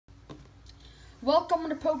Welcome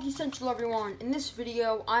to Poke Central, everyone. In this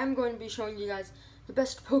video, I'm going to be showing you guys the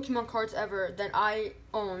best Pokemon cards ever that I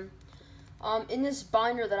own. In this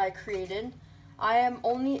binder that I created, I am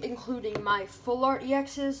only including my Full Art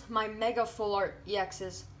EXs, my Mega Full Art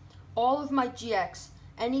EXs, all of my GX,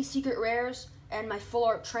 any secret rares, and my Full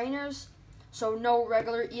Art trainers. So no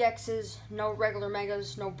regular EXs, no regular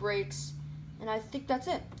Megas, no breaks, and I think that's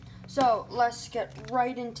it. So let's get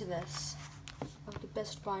right into this. Of the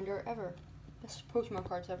best binder ever. Best Pokemon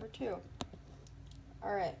cards ever, too.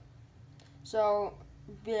 Alright. So,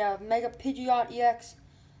 we have Mega Pidgeot EX,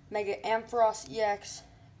 Mega Ampharos EX,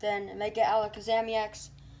 then Mega Alakazam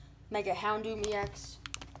EX, Mega Houndoom EX.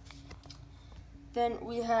 Then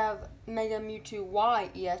we have Mega Mewtwo Y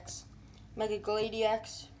EX, Mega Glade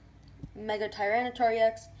EX, Mega Tyranitar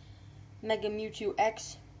EX, Mega Mewtwo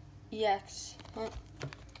X EX.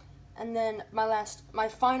 And then my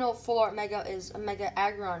final Full Art Mega is a Mega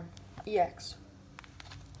Aggron EX.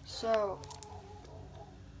 So,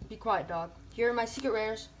 be quiet, dog. Here are my secret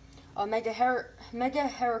rares. Mega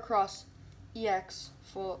Heracross EX,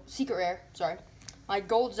 full secret rare. Sorry, my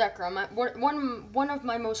Gold Zekrom, one of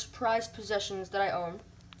my most prized possessions that I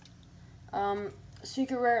own.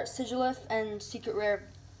 Secret rare Sigilith and secret rare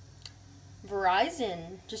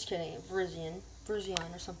Verizon. Just kidding, Virizion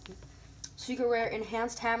or something. Secret rare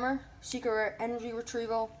Enhanced Hammer, secret rare Energy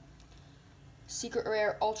Retrieval, secret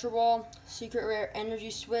rare Ultra Ball, secret rare Energy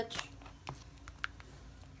Switch,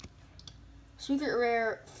 secret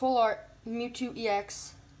rare Full Art Mewtwo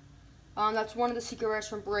EX. That's one of the secret rares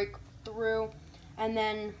from Breakthrough. And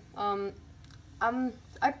then I'm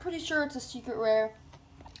pretty sure it's a secret rare.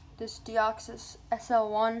 This Deoxys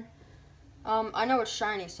SL1. I know it's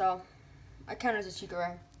shiny, so I count it as a secret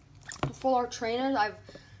rare. Full Art trainers. I've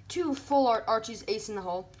two Full Art Archie's Ace in the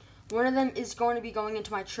Hole. One of them is going to be going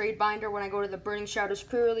into my trade binder when I go to the Burning Shadows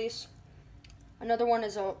pre-release. Another one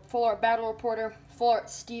is a Full Art Battle Reporter, Full Art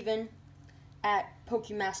Steven at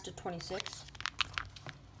Pokemaster 26.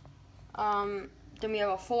 Then we have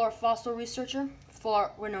a Full Art Fossil Researcher, Full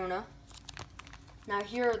Art Winona. Now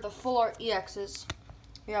here are the Full Art EXs.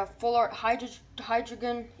 We have Full Art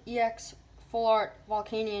Hydreigon EX, Full Art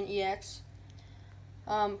Volcanion EX,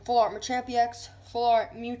 Full Art Machamp EX, Full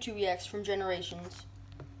Art Mewtwo EX from Generations,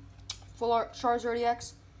 Full Art Charizard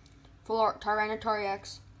EX, Full Art Tyranitar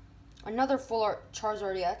EX, another Full Art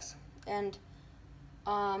Charizard EX, and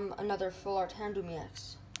another Full Art Houndoom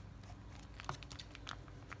EX.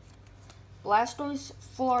 Blastoise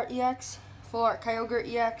Full Art EX, Full Art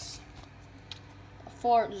Kyogre EX,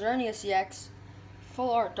 Full Art Xerneas EX,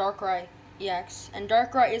 Full Art Darkrai EX, and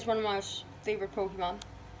Darkrai is one of my favorite Pokemon,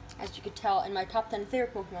 as you could tell in my top 10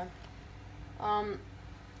 favorite Pokemon.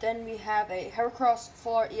 Then we have a Heracross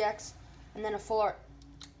Full Art EX, and then a Full Art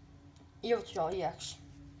Yveltal EX.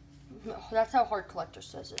 That's how Heart Collector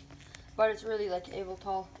says it, but it's really like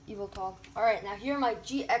Yveltal. Alright, now here are my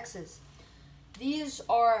GXs. These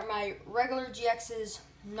are my regular GXs,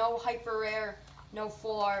 no Hyper Rare, no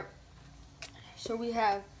Full Art. So we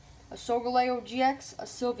have a Solgaleo GX, a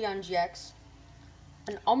Sylveon GX,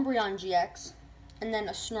 an Umbreon GX, and then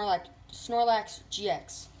a Snorlax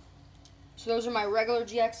GX. So those are my regular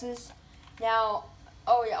GXs. Now,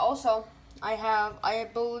 oh yeah, also, I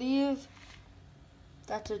believe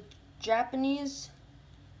that's a Japanese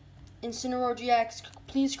Incineroar GX.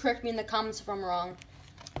 Please correct me in the comments if I'm wrong.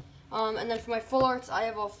 And then for my Full Arts, I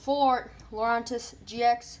have a Full Art Lurantis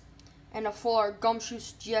GX and a Full Art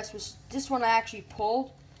Gumshoos GX, which this one I actually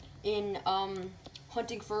pulled in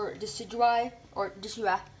hunting for Decidueye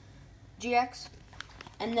GX.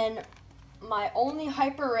 And then my only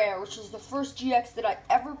Hyper Rare, which is the first GX that I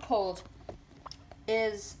ever pulled,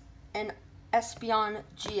 is an Espeon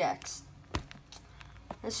GX.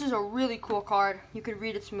 This is a really cool card. You could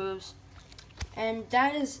read its moves. And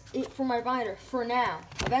that is it for my binder for now.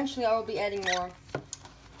 Eventually I will be adding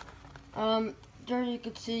more. There you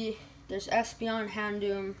can see there's Espeon,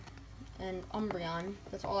 Houndoom, and Umbreon.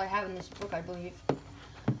 That's all I have in this book, I believe.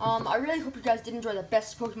 I really hope you guys did enjoy the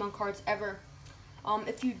best Pokemon cards ever.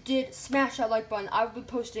 If you did, smash that like button. I will be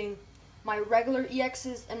posting my regular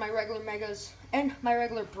EXs and my regular Megas and my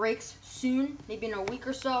regular breaks soon, maybe in a week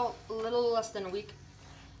or so, a little less than a week.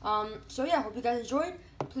 So yeah, hope you guys enjoyed.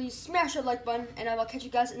 Please smash that like button, and I will catch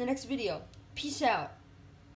you guys in the next video. Peace out.